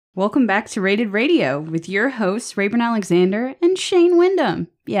Welcome back to Rated Radio with your hosts, Rayburn Alexander and Shane Wyndham.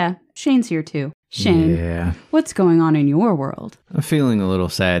 Yeah, Shane's here too. Shane, what's going on in your world? I'm feeling a little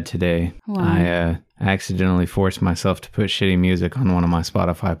sad today. Why? I accidentally forced myself to put shitty music on one of my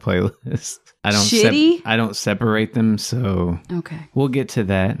Spotify playlists. I don't separate them, so okay. We'll get to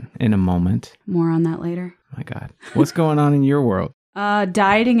that in a moment. More on that later. My God. What's going on in your world?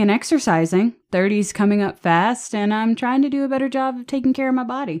 Dieting and exercising. 30's coming up fast, and I'm trying to do a better job of taking care of my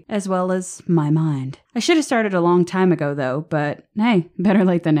body, as well as my mind. I should have started a long time ago, though, but hey, better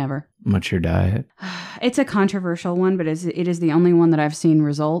late than never. What's your diet? It's a controversial one, but it is the only one that I've seen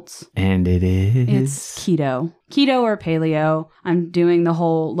results. And it is? It's keto. Keto or paleo. I'm doing the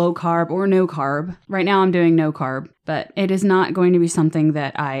whole low carb or no carb. Right now I'm doing no carb, but it is not going to be something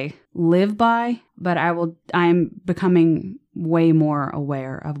that I live by, but I'm becoming way more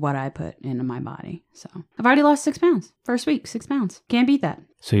aware of what I put into my body. So I've already lost 6 pounds. First week, 6 pounds. Can't beat that.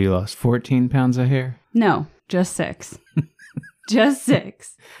 So you lost 14 pounds of hair? No, just 6. Just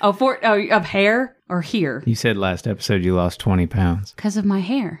 6. Of hair or here? You said last episode you lost 20 pounds. Because of my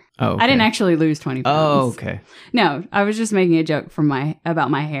hair. Oh, okay. I didn't actually lose 20 pounds. Oh, okay. No, I was just making a joke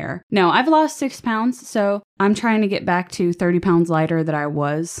about my hair. No, I've lost 6 pounds, so I'm trying to get back to 30 pounds lighter that I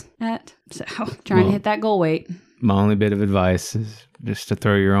was at. So trying to hit that goal weight. My only bit of advice is just to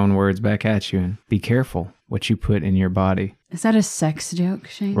throw your own words back at you and be careful what you put in your body. Is that a sex joke,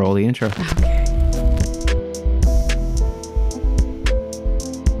 Shane? Roll the intro. Okay.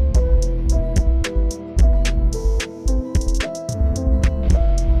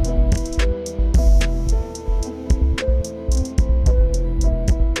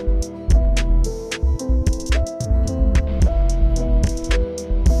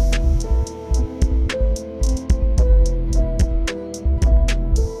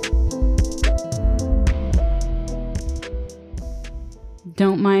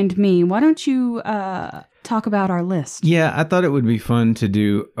 Don't mind me. Why don't you talk about our list? Yeah, I thought it would be fun to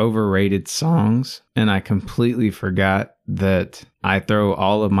do overrated songs, and I completely forgot that I throw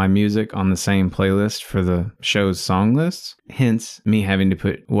all of my music on the same playlist for the show's song lists, hence me having to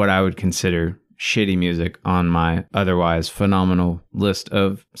put what I would consider shitty music on my otherwise phenomenal list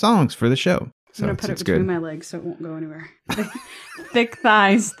of songs for the show. So I'm going to put it between my legs so it won't go anywhere. Thick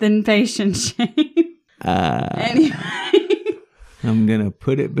thighs, thin patience, Shane. Anyway. I'm going to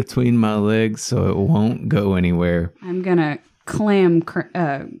put it between my legs so it won't go anywhere. I'm going to clam claw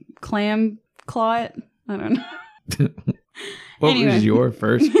it. I don't know. What was your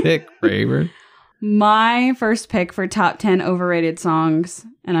first pick, Rayburn? My first pick for top 10 overrated songs,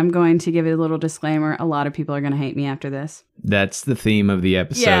 and I'm going to give it a little disclaimer. A lot of people are going to hate me after this. That's the theme of the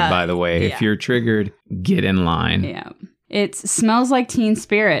episode, by the way. Yeah. If you're triggered, get in line. Yeah. It's Smells Like Teen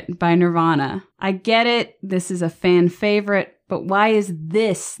Spirit by Nirvana. I get it. This is a fan favorite. But why is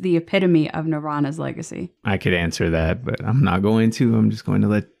this the epitome of Nirvana's legacy? I could answer that, but I'm not going to. I'm just going to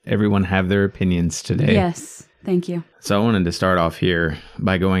let everyone have their opinions today. Yes. Thank you. So I wanted to start off here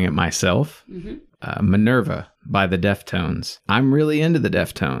by going at myself. Mm-hmm. Minerva by the Deftones. I'm really into the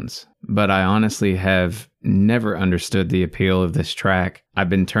Deftones, but I honestly have never understood the appeal of this track. I've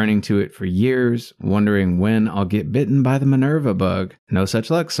been turning to it for years, wondering when I'll get bitten by the Minerva bug. No such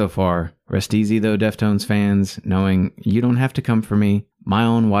luck so far. Rest easy though, Deftones fans, knowing you don't have to come for me. My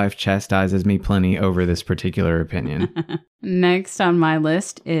own wife chastises me plenty over this particular opinion. Next on my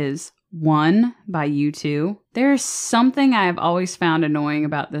list is One by U2. There's something I've always found annoying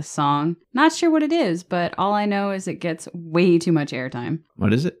about this song. Not sure what it is, but all I know is it gets way too much airtime.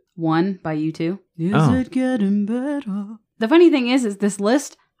 What is it? One by U2. Is it getting better? The funny thing is this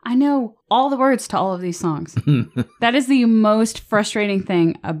list, I know all the words to all of these songs. That is the most frustrating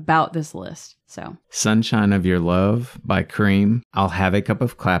thing about this list. So, Sunshine of Your Love by R.E.M. I'll have a cup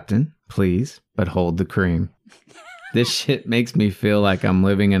of Clapton, please, but hold the cream. This shit makes me feel like I'm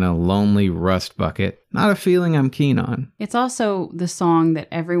living in a lonely rust bucket. Not a feeling I'm keen on. It's also the song that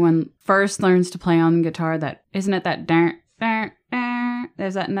everyone first learns to play on the guitar. That isn't it that darn.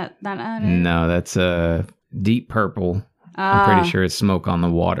 Is that No, that's Deep Purple. I'm pretty sure it's Smoke on the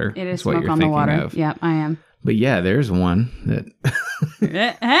Water. It is Smoke on the Water. Of. Yep, I am. But yeah, there's one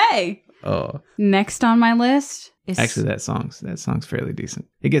that Hey! Oh. Next on my list is... Actually, that song's fairly decent.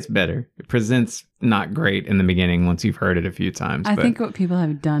 It gets better. It presents not great in the beginning once you've heard it a few times. I think what people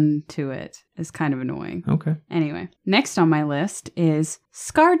have done to it is kind of annoying. Okay. Anyway, next on my list is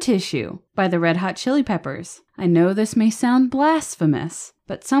Scar Tissue by the Red Hot Chili Peppers. I know this may sound blasphemous,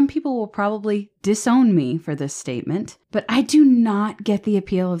 but some people will probably disown me for this statement, but I do not get the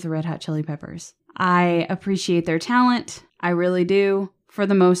appeal of the Red Hot Chili Peppers. I appreciate their talent. I really do. For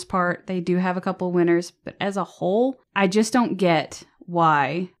the most part, they do have a couple winners, but as a whole, I just don't get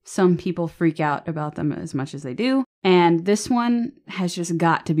why some people freak out about them as much as they do. And this one has just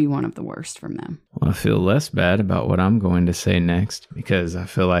got to be one of the worst from them. Well, I feel less bad about what I'm going to say next because I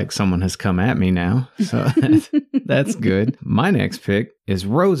feel like someone has come at me now. So that's good. My next pick is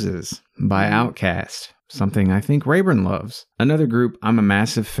Roses by Outkast, something I think Rayburn loves. Another group I'm a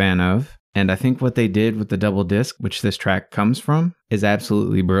massive fan of. And I think what they did with the double disc, which this track comes from, is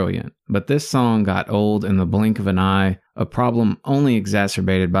absolutely brilliant. But this song got old in the blink of an eye, a problem only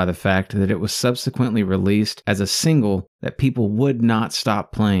exacerbated by the fact that it was subsequently released as a single that people would not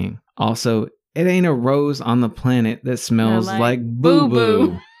stop playing. Also, it ain't a rose on the planet that smells like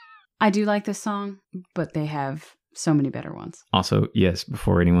boo-boo. I do like this song, but they have so many better ones. Also, yes,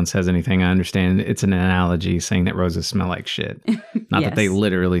 before anyone says anything, I understand it's an analogy saying that roses smell like shit. Not that they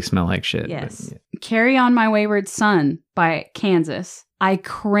literally smell like shit. Yes. But, yeah. Carry On My Wayward Son by Kansas. I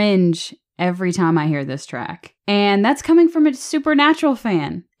cringe every time I hear this track. And that's coming from a Supernatural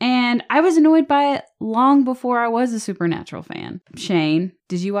fan. And I was annoyed by it long before I was a Supernatural fan. Shane,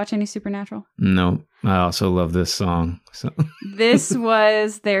 did you watch any Supernatural? No. I also love this song. So this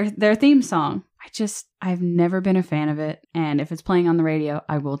was their theme song. I've never been a fan of it. And if it's playing on the radio,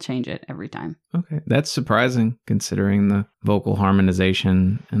 I will change it every time. Okay. That's surprising considering the vocal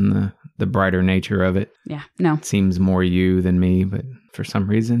harmonization and the brighter nature of it. Yeah. No. It seems more you than me, but for some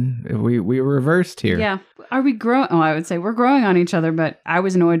reason, we were reversed here. Yeah. Are we growing? Oh, I would say we're growing on each other, but I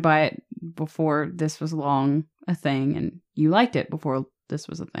was annoyed by it before this was long a thing, and you liked it before this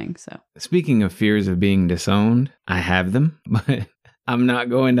was a thing. So speaking of fears of being disowned, I have them, but I'm not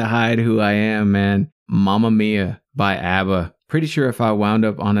going to hide who I am, man. Mamma Mia by ABBA. Pretty sure if I wound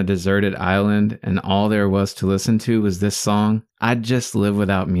up on a deserted island and all there was to listen to was this song, I'd just live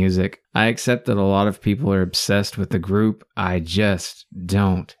without music. I accept that a lot of people are obsessed with the group. I just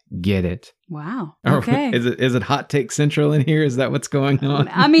don't get it. Wow. Okay. Is it Hot Take Central in here? Is that what's going on?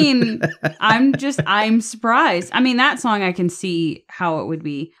 I mean, I'm surprised. I mean, that song I can see how it would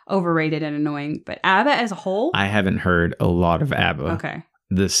be overrated and annoying, but ABBA as a whole? I haven't heard a lot of ABBA. Okay.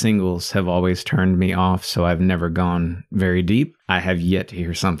 The singles have always turned me off, so I've never gone very deep. I have yet to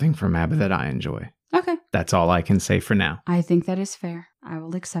hear something from ABBA that I enjoy. Okay. That's all I can say for now. I think that is fair. I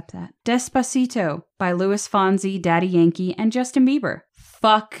will accept that. Despacito by Louis Fonsi, Daddy Yankee, and Justin Bieber.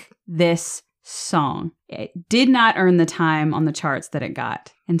 Fuck this song. It did not earn the time on the charts that it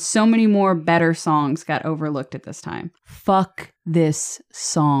got. And so many more better songs got overlooked at this time. Fuck this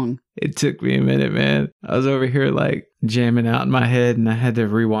song. It took me a minute, man. I was over here like jamming out in my head and I had to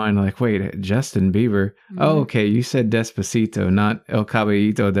rewind like, wait, Justin Bieber? Mm-hmm. Oh, okay. You said Despacito, not El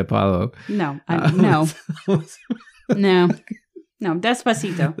Caballito de Palo. No, No,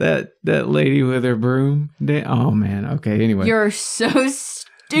 Despacito. That lady with her broom. Oh, man. Okay, anyway. You're so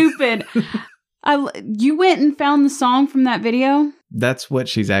stupid. You went and found the song from that video? That's what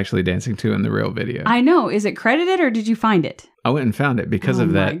she's actually dancing to in the real video. I know. Is it credited or did you find it? I went and found it because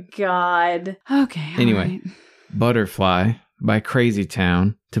of that. Oh my God. Okay. Anyway, right. Butterfly by Crazy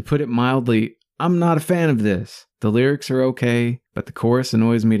Town. To put it mildly, I'm not a fan of this. The lyrics are okay, but the chorus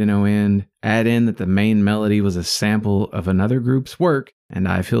annoys me to no end. Add in that the main melody was a sample of another group's work, and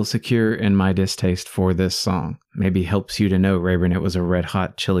I feel secure in my distaste for this song. Maybe helps you to know, Rayburn, it was a Red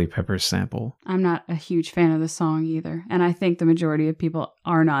Hot Chili Peppers sample. I'm not a huge fan of this song either, and I think the majority of people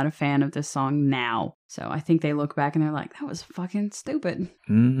are not a fan of this song now. So I think they look back and they're like, that was fucking stupid.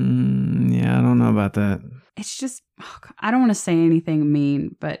 Yeah, I don't know about that. It's just, I don't want to say anything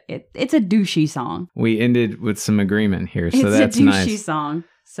mean, but it's a douchey song. We ended with some agreement here, so that's nice. It's a douchey song.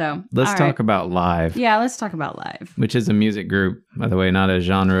 So let's talk about Live. Yeah, let's talk about Live. Which is a music group, by the way, not a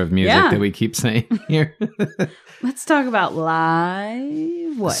genre of music that we keep saying here. Let's talk about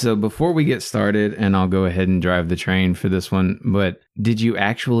Live. What? So before we get started, and I'll go ahead and drive the train for this one, but did you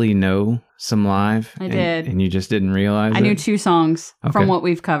actually know some Live? I did. And you just didn't realize I knew 2 songs from what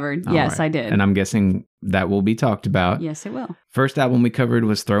we've covered. All yes, right. I did. And I'm guessing that will be talked about. Yes, it will. First album we covered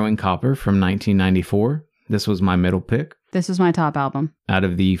was Throwing Copper from 1994. This was my middle pick. This was my top album. Out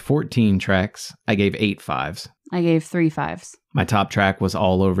of the 14 tracks, I gave 8 5s. I gave 3 5s. My top track was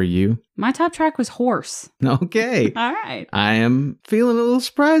All Over You. My top track was Horse. Okay. All right. I am feeling a little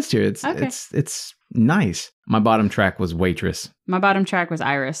surprised here. It's nice. My bottom track was Waitress. My bottom track was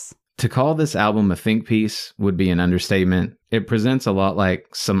Iris. To call this album a think piece would be an understatement. It presents a lot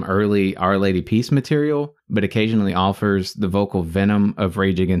like some early Our Lady Peace material, but occasionally offers the vocal venom of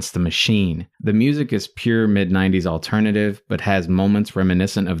Rage Against the Machine. The music is pure mid-90s alternative, but has moments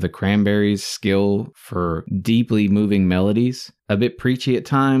reminiscent of the Cranberries' skill for deeply moving melodies. A bit preachy at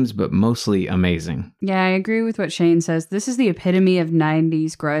times, but mostly amazing. Yeah, I agree with what Shane says. This is the epitome of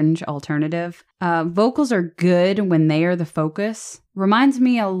 90s grunge alternative. Vocals are good when they are the focus. Reminds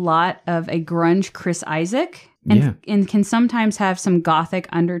me a lot of a grunge Chris Isaac. And can sometimes have some gothic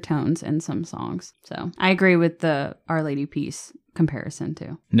undertones in some songs. So I agree with the Our Lady Peace comparison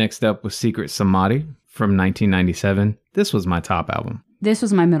too. Next up was Secret Samadhi from 1997. This was my top album. This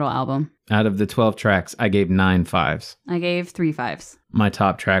was my middle album. Out of the 12 tracks, I gave 9 5s. I gave 3 5s. My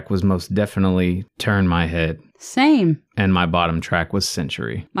top track was most definitely Turn My Head. Same. And my bottom track was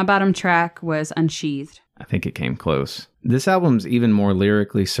Century. My bottom track was Unsheathed. I think it came close. This album's even more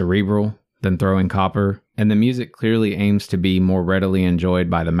lyrically cerebral than Throwing Copper, and the music clearly aims to be more readily enjoyed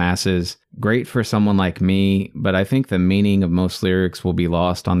by the masses. Great for someone like me, but I think the meaning of most lyrics will be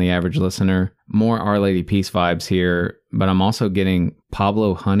lost on the average listener. More Our Lady Peace vibes here, but I'm also getting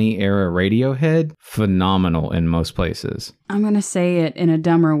Pablo Honey era Radiohead. Phenomenal in most places. I'm going to say it in a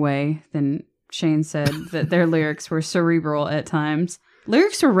dumber way than Shane said, that their lyrics were cerebral at times.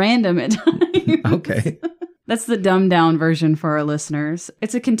 Lyrics were random at times. Okay. That's the dumbed down version for our listeners.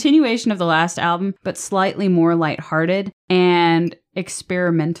 It's a continuation of the last album, but slightly more lighthearted and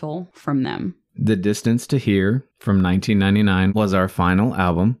experimental from them. The Distance to Here from 1999 was our final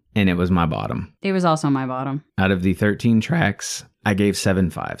album, and it was my bottom. It was also my bottom. Out of the 13 tracks, I gave 7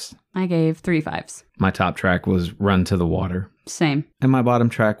 5s. I gave 3 5s. My top track was Run to the Water. Same. And my bottom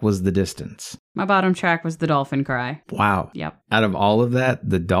track was The Distance. My bottom track was The Dolphin Cry. Wow. Yep. Out of all of that,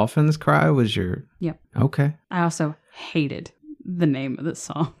 The Dolphin's Cry was your... Yep. Okay. I also hated the name of the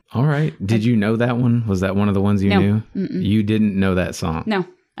song. All right. Did you know that one? Was that one of the ones you knew? Mm-mm. You didn't know that song? No,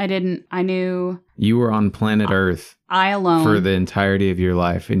 I didn't. I knew... You were on planet Earth. I alone. For the entirety of your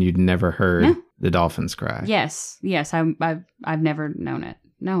life, and you'd never heard The Dolphin's Cry. Yes. I've never known it.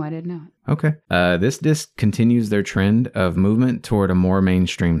 No, I didn't know it. Okay. This disc continues their trend of movement toward a more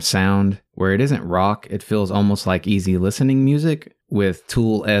mainstream sound. Where it isn't rock, it feels almost like easy listening music with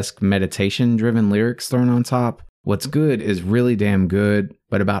Tool-esque meditation-driven lyrics thrown on top. What's good is really damn good,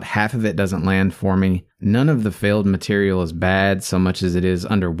 but about half of it doesn't land for me. None of the failed material is bad so much as it is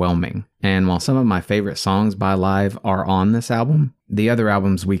underwhelming. And while some of my favorite songs by Live are on this album, the other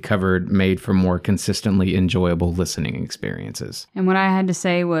albums we covered made for more consistently enjoyable listening experiences. And what I had to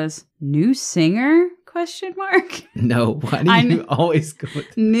say was, new singer? ? No, why do you always go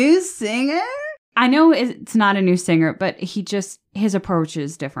with... New singer? I know it's not a new singer, but his approach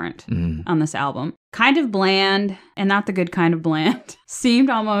is different on this album. Kind of bland, and not the good kind of bland. Seemed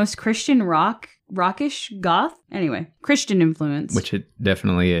almost Christian rockish goth. Anyway, Christian influence. Which it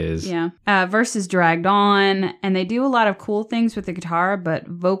definitely is. Yeah. Verses dragged on, and they do a lot of cool things with the guitar, but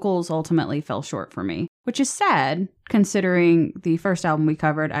vocals ultimately fell short for me. Which is sad, considering the first album we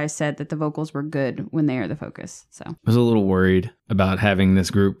covered, I said that the vocals were good when they are the focus. So I was a little worried about having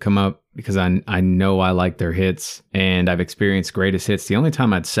this group come up because I know I like their hits and I've experienced greatest hits. The only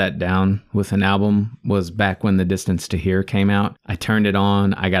time I'd sat down with an album was back when The Distance to Here came out. I turned it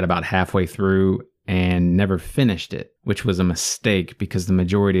on, I got about halfway through and never finished it, which was a mistake because the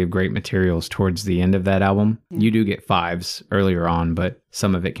majority of great materials towards the end of that album. Yeah. You do get 5s earlier on, but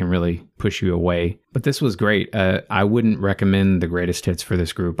some of it can really push you away. But this was great. I wouldn't recommend the greatest hits for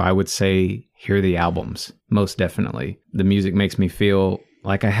this group. I would say hear the albums, most definitely. The music makes me feel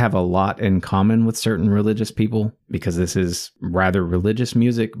like I have a lot in common with certain religious people because this is rather religious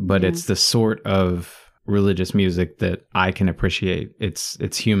music, but it's the sort of religious music that I can appreciate.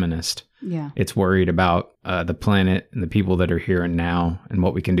 It's humanist. Yeah. It's worried about the planet and the people that are here and now and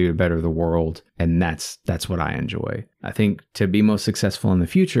what we can do to better the world. And that's what I enjoy. I think to be most successful in the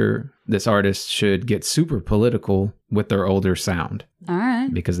future, this artist should get super political with their older sound. All right.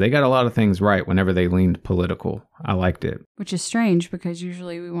 Because they got a lot of things right whenever they leaned political. I liked it. Which is strange because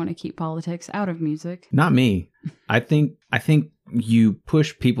usually we want to keep politics out of music. Not me. I think you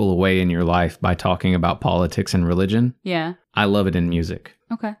push people away in your life by talking about politics and religion. Yeah. I love it in music.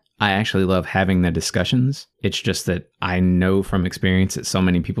 Okay. I actually love having the discussions. It's just that I know from experience that so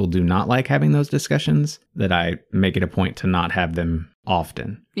many people do not like having those discussions that I make it a point to not have them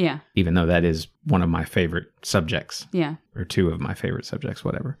often. Yeah. Even though that is one of my favorite subjects. Yeah. Or 2 of my favorite subjects,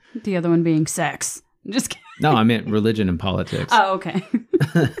 whatever. The other one being sex. Just kidding. No, I meant religion and politics. Oh, okay.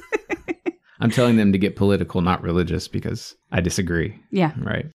 I'm telling them to get political, not religious, because I disagree. Yeah.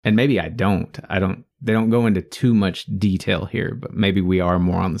 Right. And maybe I don't. They don't go into too much detail here, but maybe we are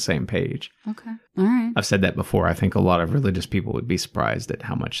more on the same page. Okay. All right. I've said that before. I think a lot of religious people would be surprised at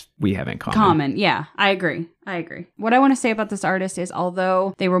how much we have in common. Common. Yeah, I agree. What I want to say about this artist is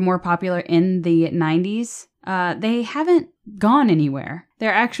although they were more popular in the 90s, they haven't gone anywhere.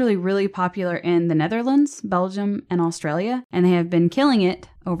 They're actually really popular in the Netherlands, Belgium, and Australia, and they have been killing it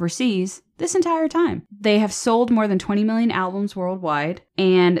overseas this entire time. They have sold more than 20 million albums worldwide,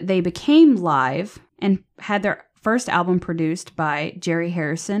 and they became live and had their first album produced by Jerry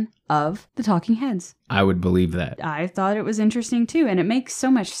Harrison of the Talking Heads. I would believe that. I thought it was interesting too, and it makes so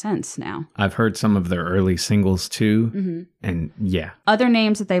much sense now. I've heard some of their early singles too, and yeah. Other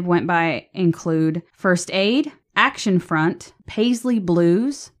names that they've went by include First Aid, Action Front, Paisley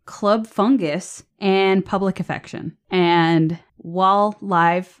Blues, Club Fungus, and Public Affection. And while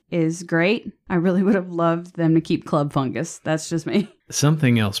live is great, I really would have loved them to keep Club Fungus. That's just me.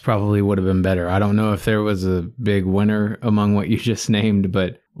 Something else probably would have been better. I don't know if there was a big winner among what you just named,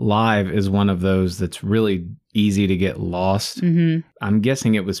 but live is one of those that's really easy to get lost. I'm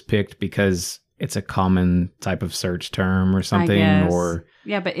guessing it was picked because it's a common type of search term or something.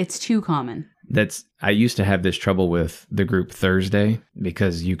 Yeah, but it's too common. I used to have this trouble with the group Thursday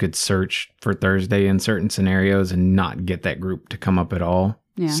because you could search for Thursday in certain scenarios and not get that group to come up at all.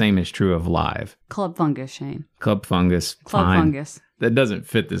 Yeah. Same is true of live. Club Fungus, Shane. Club Fungus. Club fine. Fungus. That doesn't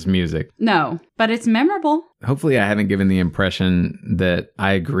fit this music. No, but it's memorable. Hopefully I haven't given the impression that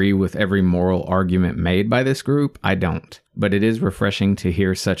I agree with every moral argument made by this group. I don't. But it is refreshing to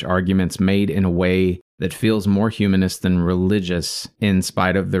hear such arguments made in a way that feels more humanist than religious, in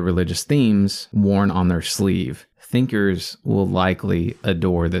spite of the religious themes worn on their sleeve. Thinkers will likely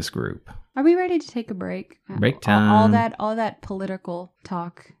adore this group. Are we ready to take a break? Break time. All that political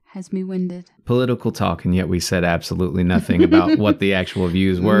talk has me winded. Political talk, and yet we said absolutely nothing about what the actual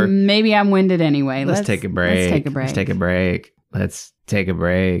views were. Maybe I'm winded anyway. Let's take a break. Let's take a break. Let's take a break. Let's take a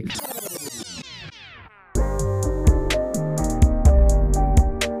break.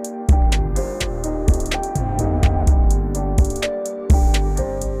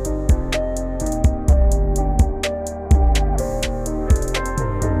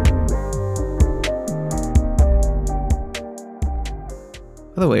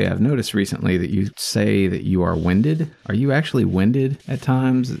 By the way, I've noticed recently that you say that you are winded. Are you actually winded at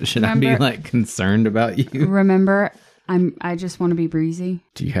times? Should I be concerned about you? Remember, I just want to be breezy.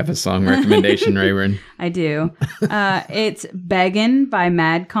 Do you have a song recommendation, Rayburn? I do. It's Beggin' by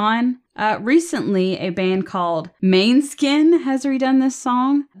Madcon. Recently, a band called Mainskin has redone this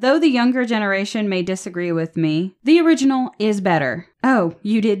song. Though the younger generation may disagree with me, the original is better. Oh,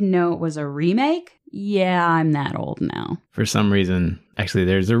 you didn't know it was a remake? Yeah, I'm that old now. For some reason, actually,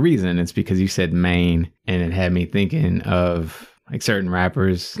 there's a reason. It's because you said Maine, and it had me thinking of certain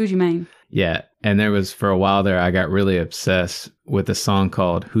rappers. Gucci Mane. Yeah, and there was, for a while there, I got really obsessed with a song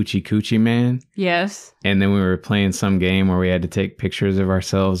called Hoochie Coochie Man. Yes. And then we were playing some game where we had to take pictures of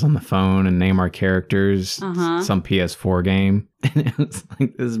ourselves on the phone and name our characters. Some PS4 game. And it was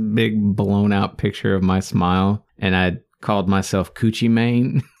like this big blown out picture of my smile. And I called myself Coochie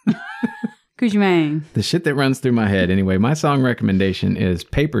Mane. Coochie Mane. The shit that runs through my head. Anyway, my song recommendation is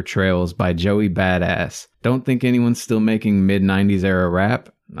Paper Trails by Joey Badass. Don't think anyone's still making mid-90s era rap.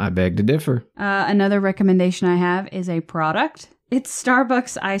 I beg to differ. Another recommendation I have is a product. It's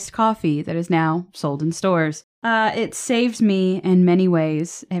Starbucks iced coffee that is now sold in stores. It saves me in many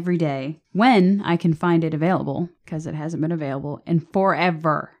ways every day when I can find it available, because it hasn't been available in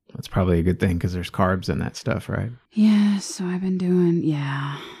forever. That's probably a good thing because there's carbs in that stuff, right? Yeah, so I've been doing,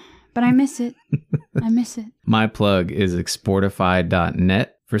 But I miss it. I miss it. My plug is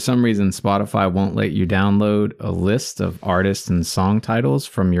exportify.net. For some reason, Spotify won't let you download a list of artists and song titles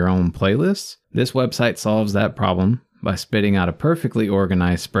from your own playlists. This website solves that problem by spitting out a perfectly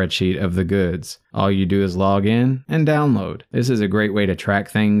organized spreadsheet of the goods. All you do is log in and download. This is a great way to track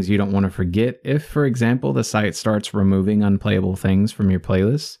things you don't want to forget if, for example, the site starts removing unplayable things from your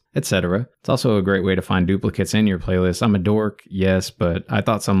playlists, etc. It's also a great way to find duplicates in your playlist. I'm a dork, yes, but I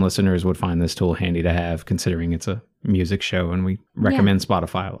thought some listeners would find this tool handy to have, considering it's a music show and we recommend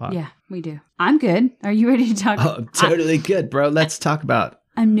Spotify a lot. Yeah, we do. I'm good. Are you ready to talk? Oh, totally good, bro. Let's talk about...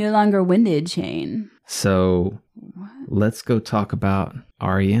 I'm no longer winded, Shane. So... Let's go talk about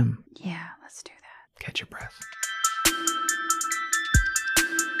R.E.M. Yeah, let's do that. Catch your breath.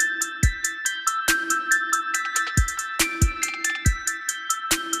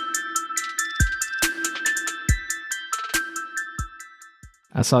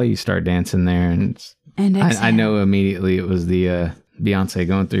 I saw you start dancing there, and I know immediately it was the Beyonce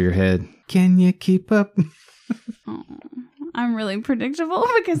going through your head. Can you keep up? I'm really predictable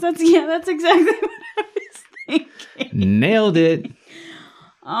because that's exactly what I was thinking. Nailed it.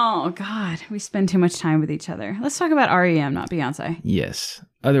 Oh, God. We spend too much time with each other. Let's talk about R.E.M., not Beyonce. Yes.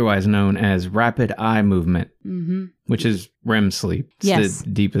 Otherwise known as rapid eye movement, which is REM sleep. It's the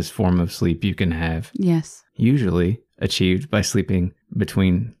deepest form of sleep you can have. Yes. Usually achieved by sleeping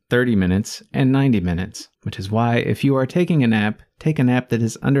between 30 minutes and 90 minutes, which is why if you are taking a nap, take a nap that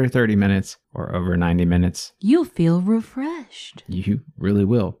is under 30 minutes or over 90 minutes. You'll feel refreshed. You really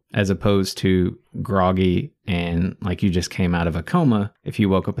will. As opposed to groggy and like you just came out of a coma if you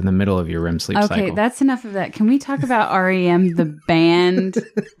woke up in the middle of your REM sleep cycle. Okay, that's enough of that. Can we talk about R.E.M., the band?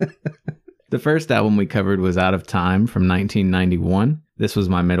 The first album we covered was Out of Time from 1991. This was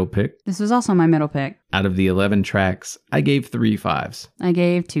my middle pick. This was also my middle pick. Out of the 11 tracks, I gave 3 5s. I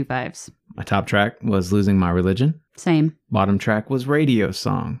gave 2 5s. My top track was Losing My Religion. Same. Bottom track was Radio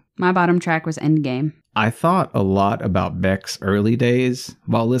Song. My bottom track was Endgame. I thought a lot about Beck's early days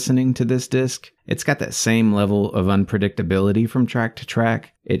while listening to this disc. It's got that same level of unpredictability from track to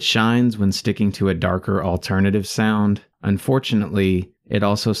track. It shines when sticking to a darker alternative sound. Unfortunately, it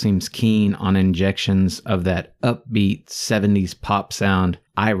also seems keen on injections of that upbeat 70s pop sound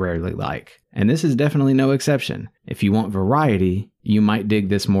I rarely like. And this is definitely no exception. If you want variety, you might dig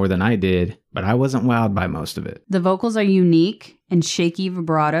this more than I did, but I wasn't wowed by most of it. The vocals are unique and shaky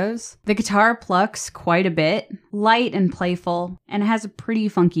vibratos. The guitar plucks quite a bit, light and playful, and has a pretty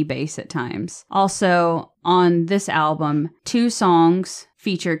funky bass at times. Also, on this album, 2 songs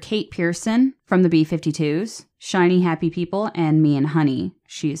feature Kate Pearson from the B-52s, Shiny Happy People, and Me and Honey.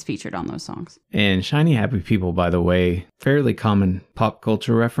 She is featured on those songs. And Shiny Happy People, by the way, fairly common pop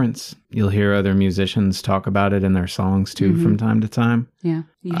culture reference. You'll hear other musicians talk about it in their songs too from time to time. Yeah.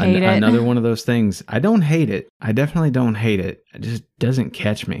 You hate it. Another one of those things. I don't hate it. I definitely don't hate it. It just doesn't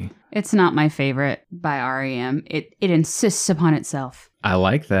catch me. It's not my favorite by R.E.M. It insists upon itself. I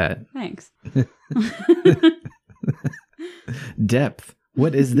like that. Thanks. Depth.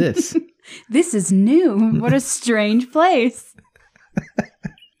 What is this? This is new. What a strange place.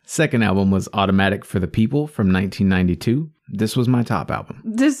 Second album was Automatic for the People from 1992. This was my top album.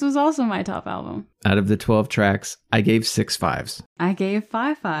 This was also my top album. Out of the 12 tracks, I gave 6 5s. I gave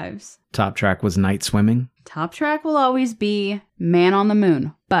 5 5s. Top track was Night Swimming. Top track will always be Man on the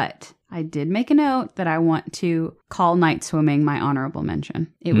Moon, but I did make a note that I want to call Night Swimming my honorable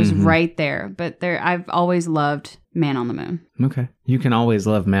mention. It was right there, but I've always loved Man on the Moon. Okay. You can always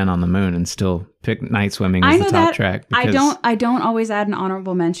love Man on the Moon and still pick Night Swimming as the top track. I don't always add an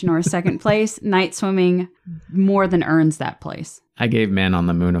honorable mention or a second place. Night Swimming more than earns that place. I gave Man on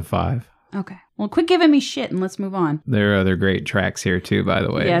the Moon a 5. Okay. Well, quit giving me shit and let's move on. There are other great tracks here too, by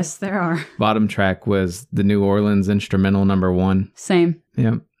the way. Yes, there are. Bottom track was the New Orleans instrumental number 1. Same.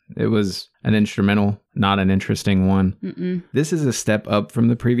 Yep. It was an instrumental, not an interesting one. This is a step up from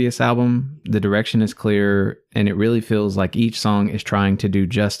the previous album. The direction is clear, and it really feels like each song is trying to do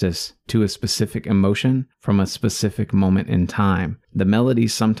justice to a specific emotion from a specific moment in time. The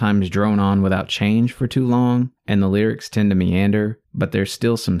melodies sometimes drone on without change for too long, and the lyrics tend to meander, but there's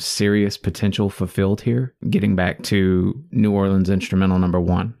still some serious potential fulfilled here. Getting back to New Orleans instrumental number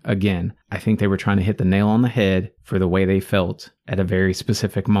 1. Again, I think they were trying to hit the nail on the head for the way they felt at a very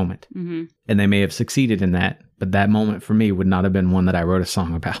specific moment. And they may have succeeded in that, but that moment for me would not have been one that I wrote a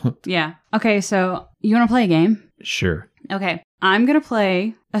song about. Yeah. Okay, so you want to play a game? Sure. Okay. I'm going to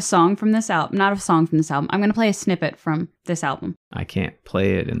play a song from this album. Not a song from this album. I'm going to play a snippet from this album. I can't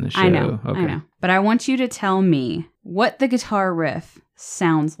play it in the show. I know. Okay. I know. But I want you to tell me what the guitar riff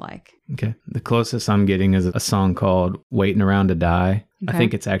sounds like. Okay. The closest I'm getting is a song called Waiting Around to Die. Okay. I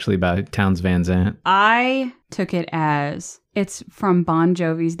think it's actually by Townes Van Zandt. I took it as it's from Bon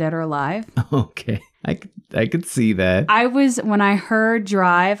Jovi's Dead or Alive. Okay. I could see that. When I heard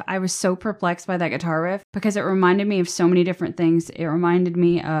Drive, I was so perplexed by that guitar riff because it reminded me of so many different things. It reminded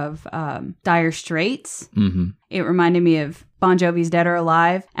me of Dire Straits. It reminded me of Bon Jovi's Dead or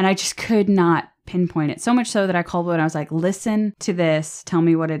Alive. And I just could not pinpoint it. So much so that I called Wood and I was like, listen to this. Tell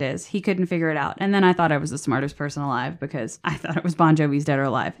me what it is. He couldn't figure it out. And then I thought I was the smartest person alive because I thought it was Bon Jovi's Dead or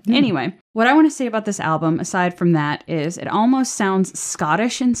Alive. Anyway, what I want to say about this album, aside from that, is it almost sounds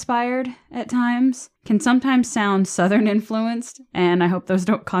Scottish inspired at times. Can sometimes sound Southern influenced, and I hope those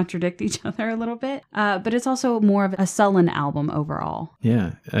don't contradict each other a little bit. But it's also more of a sullen album overall.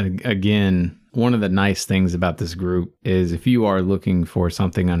 Yeah. Again, one of the nice things about this group is if you are looking for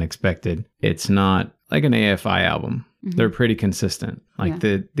something unexpected, it's not like an AFI album. They're pretty consistent. Like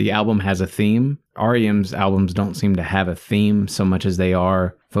the album has a theme. R.E.M's albums don't seem to have a theme so much as they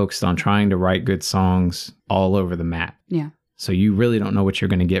are focused on trying to write good songs all over the map. Yeah. So you really don't know what you're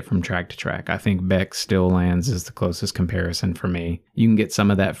going to get from track to track. I think Beck Still Lands is the closest comparison for me. You can get some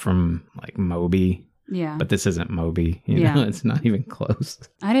of that from like Moby. Yeah. But this isn't Moby. You know, it's not even close.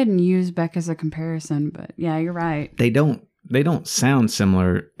 I didn't use Beck as a comparison, but yeah, you're right. They don't sound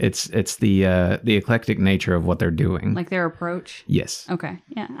similar. It's the eclectic nature of what they're doing. Like their approach? Yes. Okay.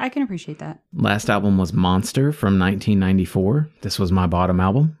 Yeah, I can appreciate that. Last album was Monster from 1994. This was my bottom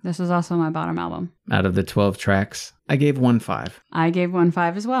album. This was also my bottom album. Out of the 12 tracks, I gave 1 5. I gave 1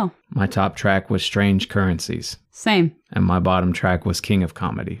 5 as well. My top track was Strange Currencies. Same. And my bottom track was King of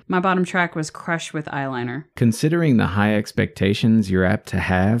Comedy. My bottom track was Crush with Eyeliner. Considering the high expectations you're apt to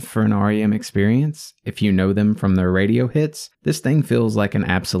have for an R.E.M. experience, if you know them from their radio hits, this thing feels like an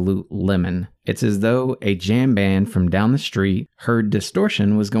absolute lemon. It's as though a jam band from down the street heard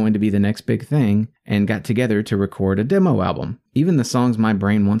distortion was going to be the next big thing and got together to record a demo album. Even the songs my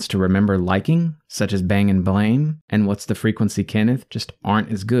brain wants to remember liking, such as Bang and Blame and What's the Frequency Kenneth, just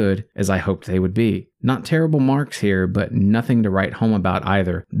aren't as good as I hoped they would be. Not terrible marks here, but nothing to write home about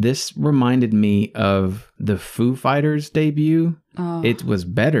either. This reminded me of the Foo Fighters debut. Oh. It was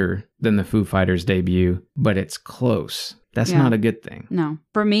better than the Foo Fighters debut, but it's close. That's not a good thing. No.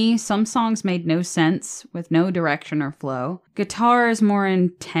 For me, some songs made no sense with no direction or flow. Guitar is more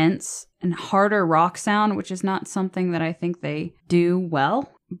intense and harder rock sound, which is not something that I think they do well.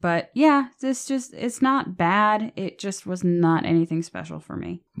 But yeah, it's not bad. It just was not anything special for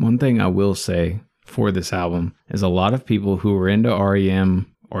me. One thing I will say for this album is a lot of people who were into R.E.M.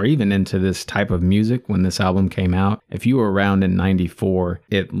 or even into this type of music when this album came out, if you were around in 94,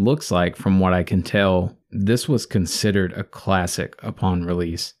 it looks like, from what I can tell, this was considered a classic upon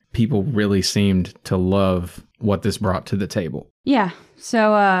release. People really seemed to love what this brought to the table. Yeah.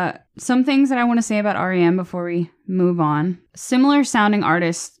 So some things that I want to say about R.E.M. before we move on. Similar sounding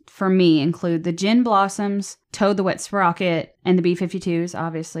artists for me include the Gin Blossoms, Toad the Wet Sprocket, and the B-52s,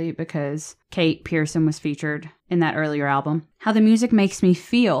 obviously, because Kate Pearson was featured in that earlier album. How the music makes me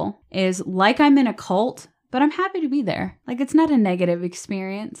feel is like I'm in a cult, but I'm happy to be there. Like, it's not a negative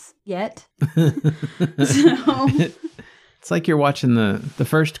experience yet. So it's like you're watching the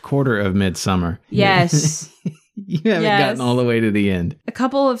first quarter of Midsummer. Yes. You haven't gotten all the way to the end. A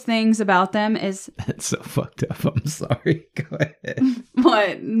couple of things about them is... That's so fucked up. I'm sorry. Go ahead.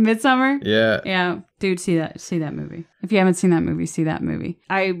 What? Midsummer? Yeah. Yeah. Dude, see that movie. If you haven't seen that movie, see that movie.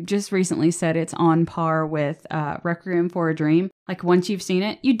 I just recently said it's on par with Requiem for a Dream. Like, once you've seen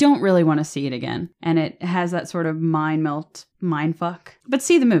it, you don't really want to see it again. And it has that sort of mind fuck. But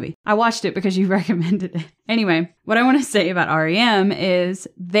see the movie. I watched it because you recommended it. Anyway, what I want to say about R.E.M. is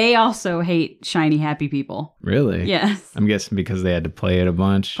they also hate shiny, happy people. Really? Yes. I'm guessing because they had to play it a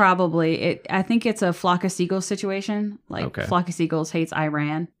bunch. Probably. I think it's a Flock of Seagulls situation. Like, okay. Flock of Seagulls hates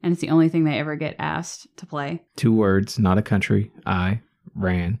Iran, and it's the only thing they ever get asked to play. 2 words, not a country.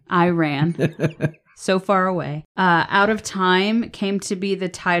 Iran. So far away. Out of Time came to be the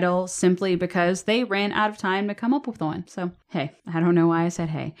title simply because they ran out of time to come up with one. So, hey, I don't know why I said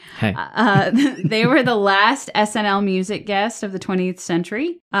hey. Hey. They were the last SNL music guest of the 20th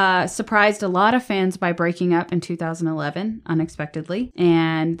century. Surprised a lot of fans by breaking up in 2011, unexpectedly.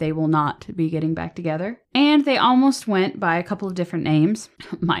 And they will not be getting back together. And they almost went by a couple of different names.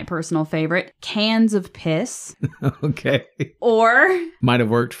 My personal favorite, Cans of Piss. Okay. Or... might have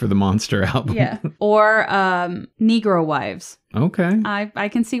worked for the Monster album. Yeah. Or Negro Wives. Okay. I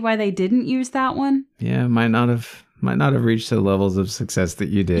can see why they didn't use that one. Yeah, might not have reached the levels of success that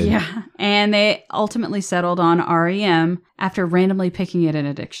you did. Yeah. And they ultimately settled on R.E.M. after randomly picking it in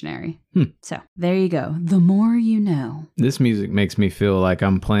a dictionary. So there you go. The more you know. This music makes me feel like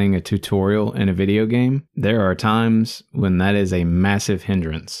I'm playing a tutorial in a video game. There are times when that is a massive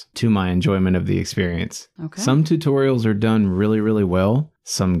hindrance to my enjoyment of the experience. Okay. Some tutorials are done really, really well.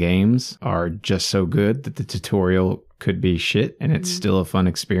 Some games are just so good that the tutorial could be shit and it's still a fun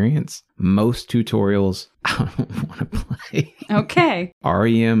experience. Most tutorials I don't want to play. Okay.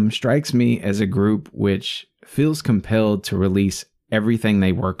 R.E.M. strikes me as a group which feels compelled to release everything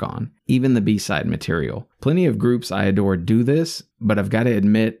they work on, even the B-side material. Plenty of groups I adore do this, but I've got to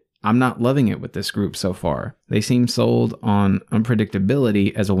admit, I'm not loving it with this group so far. They seem sold on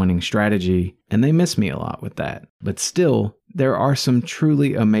unpredictability as a winning strategy, and they miss me a lot with that. But still, there are some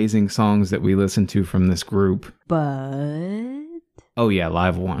truly amazing songs that we listen to from this group. But... oh yeah,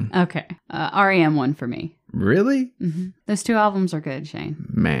 Live One. Okay. R.E.M. one for me. Really? Mm-hmm. Those 2 albums are good, Shane.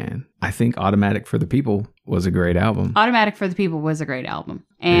 Man, I think Automatic for the People was a great album. Automatic for the People was a great album.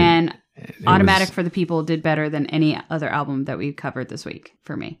 And Automatic for the People did better than any other album that we've covered this week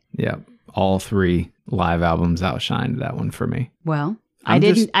for me. Yeah. All 3 live albums outshined that one for me. Well, I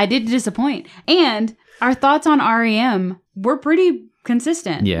did disappoint. And our thoughts on R.E.M. were pretty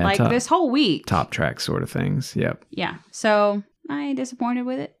consistent. Yeah. Like this whole week. Top track sort of things. Yep. Yeah. So I disappointed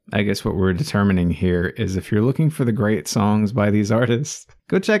with it. I guess what we're determining here is if you're looking for the great songs by these artists,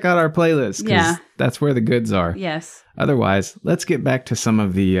 go check out our playlist. Yeah. That's where the goods are. Yes. Otherwise, let's get back to some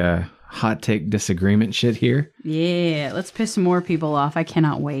of the hot take disagreement shit here. Yeah. Let's piss some more people off. I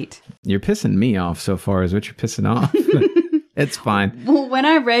cannot wait. You're pissing me off so far as what you're pissing off. It's fine. Well, when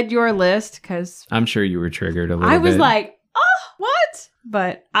I read your list, because I'm sure you were triggered a little bit. I was like, oh, what?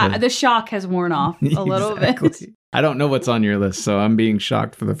 But the shock has worn off a little bit. I don't know what's on your list, so I'm being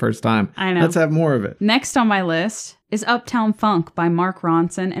shocked for the first time. I know. Let's have more of it. Next on my list is Uptown Funk by Mark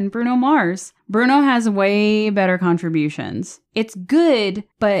Ronson and Bruno Mars. Bruno has way better contributions. It's good,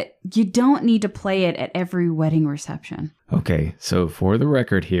 but you don't need to play it at every wedding reception. Okay, so for the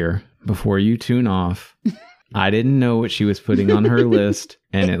record here, before you tune off, I didn't know what she was putting on her list,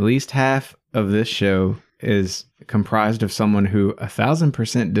 and at least half of this show is comprised of someone who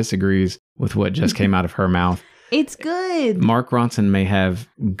 1,000% disagrees with what just came out of her mouth. It's good. Mark Ronson may have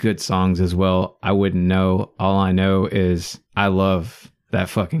good songs as well. I wouldn't know. All I know is I love that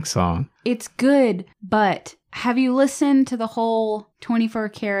fucking song. It's good, but have you listened to the whole 24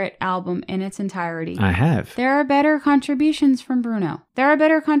 Karat album in its entirety? I have. There are better contributions from Bruno. There are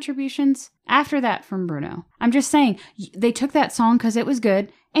better contributions after that from Bruno. I'm just saying, they took that song because it was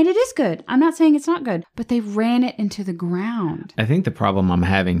good, and it is good. I'm not saying it's not good, but they ran it into the ground. I think the problem I'm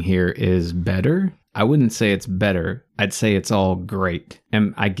having here is better. I wouldn't say it's better. I'd say it's all great.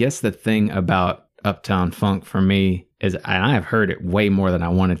 And I guess the thing about Uptown Funk for me is, and I have heard it way more than I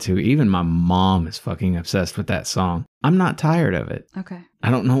wanted to. Even my mom is fucking obsessed with that song. I'm not tired of it. Okay.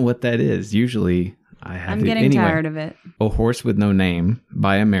 I don't know what that is. Usually I have I'm getting tired of it. A Horse with No Name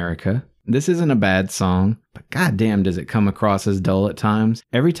by America. This isn't a bad song, but goddamn does it come across as dull at times.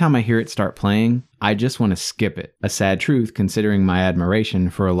 Every time I hear it start playing, I just want to skip it. A sad truth considering my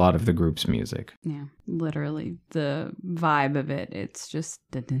admiration for a lot of the group's music. Yeah, literally. The vibe of it, it's just...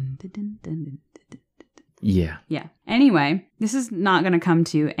 Yeah. Yeah. Anyway, this is not going to come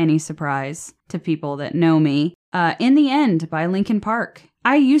to any surprise to people that know me. In the End by Linkin Park.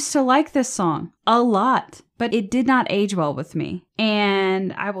 I used to like this song a lot, but it did not age well with me.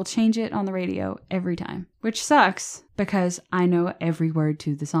 And I will change it on the radio every time, which sucks because I know every word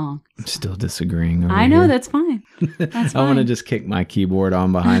to the song. I'm still disagreeing. I know, here. that's fine. That's fine. I want to just kick my keyboard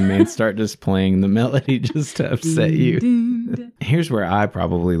on behind me and start just playing the melody just to upset you. Here's where I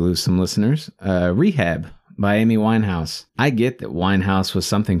probably lose some listeners. Rehab by Amy Winehouse. I get that Winehouse was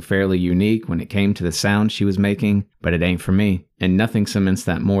something fairly unique when it came to the sound she was making, but it ain't for me. And nothing cements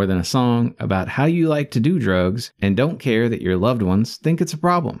that more than a song about how you like to do drugs and don't care that your loved ones think it's a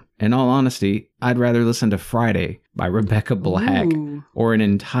problem. In all honesty, I'd rather listen to Friday by Rebecca Black or an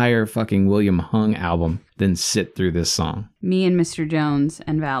entire fucking William Hung album than sit through this song. Me and Mr. Jones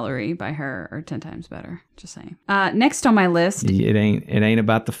and Valerie by her are 10 times better. Just saying. Next on my list. It ain't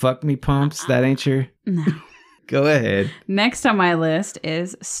about the fuck me pumps. That ain't your... No. Go ahead. Next on my list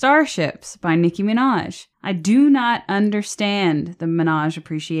is Starships by Nicki Minaj. I do not understand the Minaj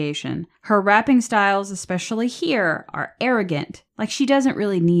appreciation. Her rapping styles, especially here, are arrogant. Like she doesn't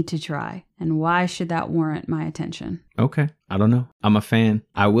really need to try. And why should that warrant my attention? Okay. I don't know. I'm a fan.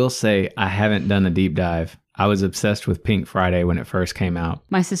 I will say I haven't done a deep dive. I was obsessed with Pink Friday when it first came out.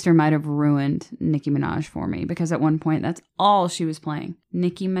 My sister might have ruined Nicki Minaj for me because at one point that's all she was playing.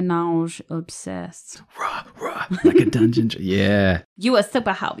 Nicki Minaj obsessed. Rah, rah, like a dungeon. Yeah. You a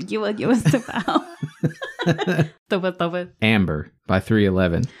superhero. You a superhero. Amber by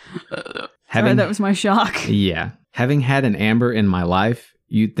 311. Sorry, that was my shock. Yeah. Having had an Amber in my life,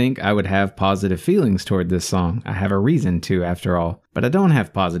 you'd think I would have positive feelings toward this song. I have a reason to, after all. But I don't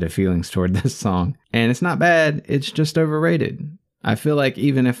have positive feelings toward this song. And it's not bad, it's just overrated. I feel like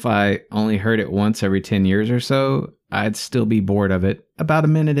even if I only heard it once every 10 years or so, I'd still be bored of it about a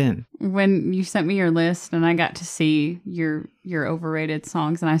minute in. When you sent me your list and I got to see your overrated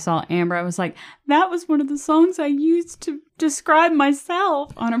songs and I saw Amber, I was like, that was one of the songs I used to describe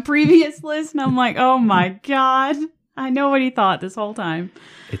myself on a previous list. And I'm like, oh my God. I know what he thought this whole time.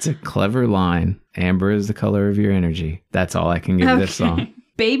 It's a clever line. Amber is the color of your energy. That's all I can give this song.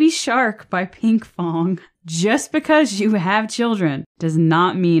 Baby Shark by Pink Fong. Just because you have children does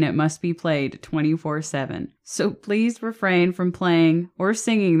not mean it must be played 24/7. So please refrain from playing or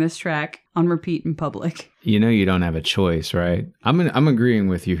singing this track on repeat in public. You know you don't have a choice, right? I'm agreeing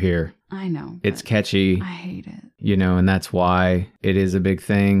with you here. I know. It's catchy. I hate it. You know, and that's why it is a big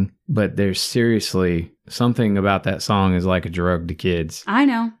thing. But there's seriously something about that song is like a drug to kids. I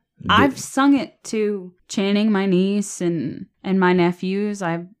know. I've sung it to Channing, my niece, and my nephews.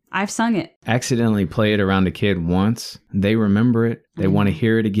 I've sung it. Accidentally play it around a kid once. They remember it. They want to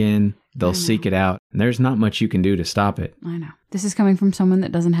hear it again. They'll seek it out. And there's not much you can do to stop it. I know. This is coming from someone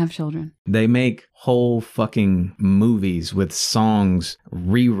that doesn't have children. They make whole fucking movies with songs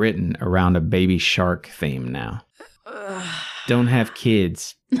rewritten around a baby shark theme now. Don't have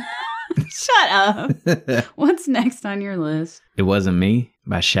kids. Shut up. What's next on your list? It Wasn't Me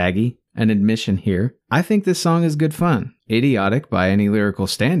by Shaggy. An admission here. I think this song is good fun. Idiotic by any lyrical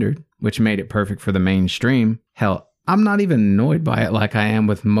standard, which made it perfect for the mainstream. Hell, I'm not even annoyed by it like I am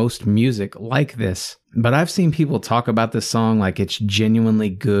with most music like this. But I've seen people talk about this song like it's genuinely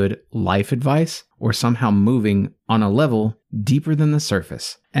good life advice or somehow moving on a level deeper than the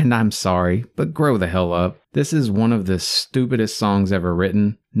surface. And I'm sorry, but grow the hell up. This is one of the stupidest songs ever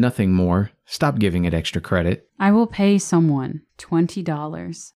written. Nothing more. Stop giving it extra credit. I will pay someone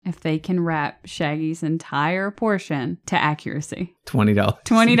 $20 if they can rap Shaggy's entire portion to accuracy. $20.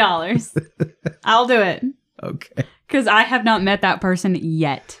 $20. I'll do it. Okay. Because I have not met that person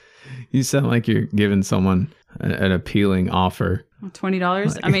yet. You sound like you're giving someone an appealing offer.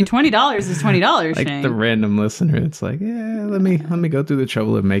 $20? I mean, $20 is $20, like Shane. the random listener, it's like, yeah, let me go through the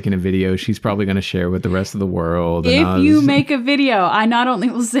trouble of making a video she's probably going to share with the rest of the world. If you make a video, I not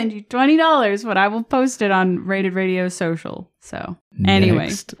only will send you $20, but I will post it on Rated Radio Social. So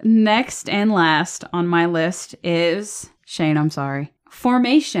anyway, next and last on my list is, Shane, I'm sorry,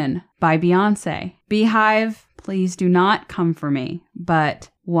 Formation by Beyonce. Beehive, please do not come for me. But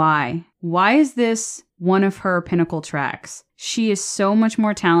why? Why is this one of her pinnacle tracks? She is so much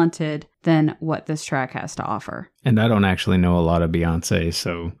more talented than what this track has to offer. And I don't actually know a lot of Beyonce,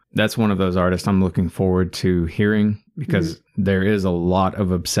 so that's one of those artists I'm looking forward to hearing because there is a lot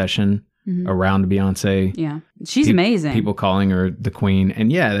of obsession around Beyonce. Yeah, she's amazing. People calling her the queen.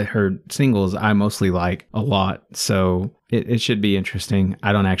 And yeah, her singles I mostly like a lot, so it should be interesting.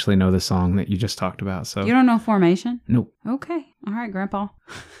 I don't actually know the song that you just talked about. So you don't know Formation? Nope. Okay. All right, Grandpa.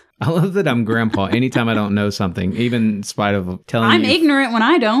 I love that I'm grandpa anytime I don't know something, even in spite of telling I'm ignorant when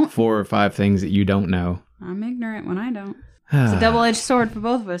I don't. 4 or 5 things that you don't know. I'm ignorant when I don't. It's a double-edged sword for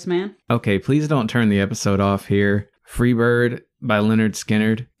both of us, man. Okay, please don't turn the episode off here. Freebird by Leonard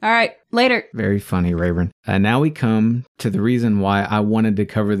Skinner. All right, later. Very funny, Rayburn. Now we come to the reason why I wanted to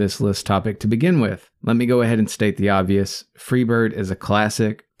cover this list topic to begin with. Let me go ahead and state the obvious. Freebird is a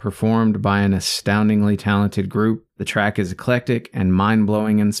classic performed by an astoundingly talented group. The track is eclectic and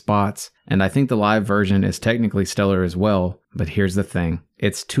mind-blowing in spots, and I think the live version is technically stellar as well. But here's the thing.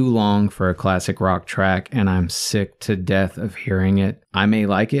 It's too long for a classic rock track, and I'm sick to death of hearing it. I may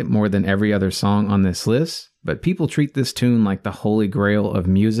like it more than every other song on this list, but people treat this tune like the holy grail of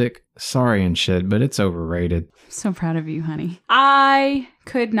music. Sorry and shit, but it's overrated. So proud of you, honey. I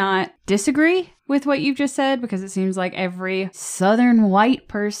could not disagree with what you've just said because it seems like every southern white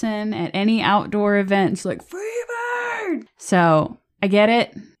person at any outdoor event is like, Freebird! So I get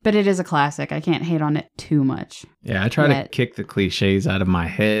it, but it is a classic. I can't hate on it too much. Yeah, I try to kick the cliches out of my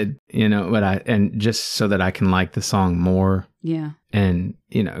head, and just so that I can like the song more. Yeah. And,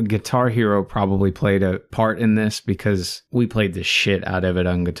 Guitar Hero probably played a part in this because we played the shit out of it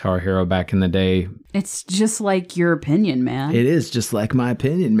on Guitar Hero back in the day. It's just like your opinion, man. It is just like my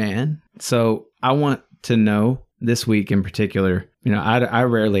opinion, man. So I want to know this week in particular, I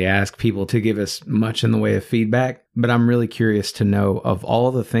rarely ask people to give us much in the way of feedback, but I'm really curious to know of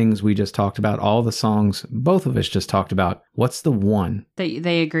all the things we just talked about, all the songs both of us just talked about, what's the one that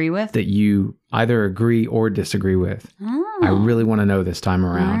they agree with? That you either agree or disagree with? Oh. I really want to know this time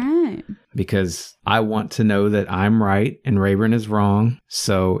around. All right. Because I want to know that I'm right and Rayburn is wrong.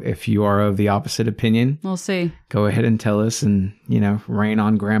 So if you are of the opposite opinion, we'll see. Go ahead and tell us and, rain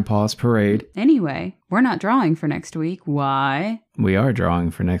on Grandpa's parade. Anyway, we're not drawing for next week. Why? We are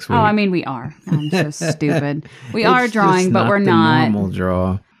drawing for next week. Oh, I mean, we are. I'm so stupid. We are drawing, but we're not. Normal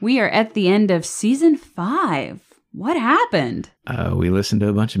draw. We are at the end of season 5. What happened? We listened to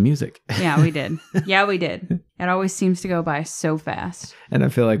a bunch of music. Yeah, we did. It always seems to go by so fast. And I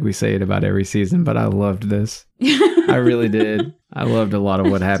feel like we say it about every season, but I loved this. I really did. I loved a lot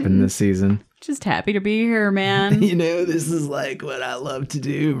of what happened this season. Just happy to be here, man. This is like what I love to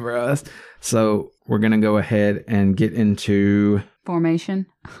do, bro. So we're going to go ahead and get into... Formation.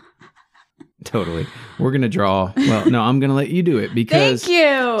 Totally. We're going to draw. Well, no, I'm going to let you do it because... Thank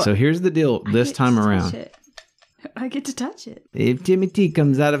you. So here's the deal this time around. I get to touch it. If Timothy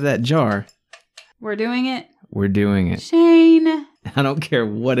comes out of that jar... We're doing it? We're doing it. Shane. I don't care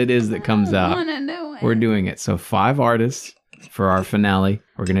what it is that comes out. I want to know it. We're doing it. So 5 artists, for our finale.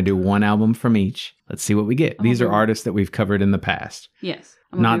 We're going to do one album from each. Let's see what we get. These are artists that we've covered in the past. Yes.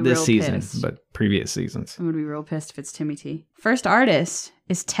 Not this season, but previous seasons. I'm going to be real pissed if it's Timmy T. First artist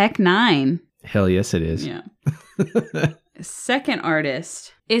is Tech Nine. Hell yes, it is. Yeah. Second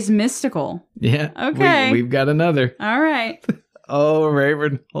artist is Mystical. Yeah. Okay. We've got another. All right. Oh,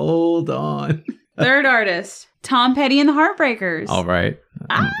 Raven, hold on. Third artist, Tom Petty and the Heartbreakers. All right.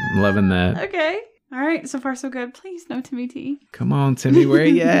 I'm loving that. Okay. All right. So far, so good. Please, no Timmy T. Come on, Timmy. Where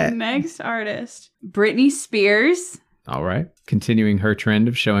you at? Next artist, Britney Spears. All right. Continuing her trend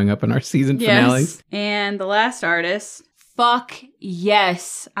of showing up in our season finales. Yes. And the last artist, fuck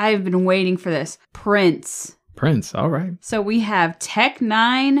yes. I've been waiting for this. Prince. Prince. All right. So we have Tech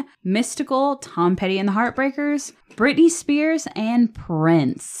Nine, Mystical, Tom Petty and the Heartbreakers, Britney Spears, and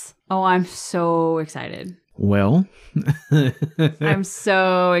Prince. Oh, I'm so excited. Well, I'm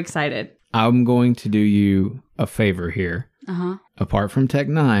so excited. I'm going to do you a favor here. Uh-huh. Apart from Tech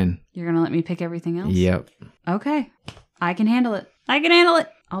Nine. You're going to let me pick everything else? Yep. Okay. I can handle it.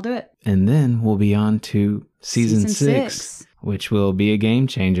 I'll do it. And then we'll be on to season six, which will be a game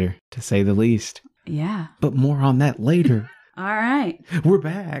changer, to say the least. Yeah. But more on that later. All right. We're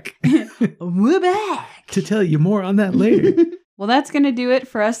back. We're back. To tell you more on that later. Well, that's going to do it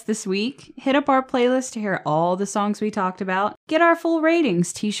for us this week. Hit up our playlist to hear all the songs we talked about. Get our full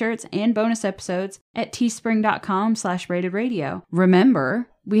ratings, t-shirts, and bonus episodes at teespring.com/ratedradio. Remember,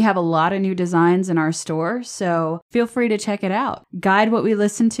 we have a lot of new designs in our store, so feel free to check it out. Guide what we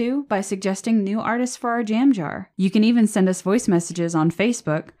listen to by suggesting new artists for our jam jar. You can even send us voice messages on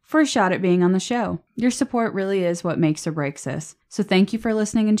Facebook for a shot at being on the show. Your support really is what makes or breaks us. So thank you for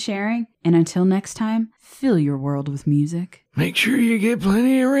listening and sharing, and until next time, fill your world with music. Make sure you get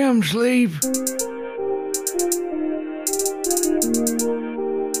plenty of R.E.M sleep.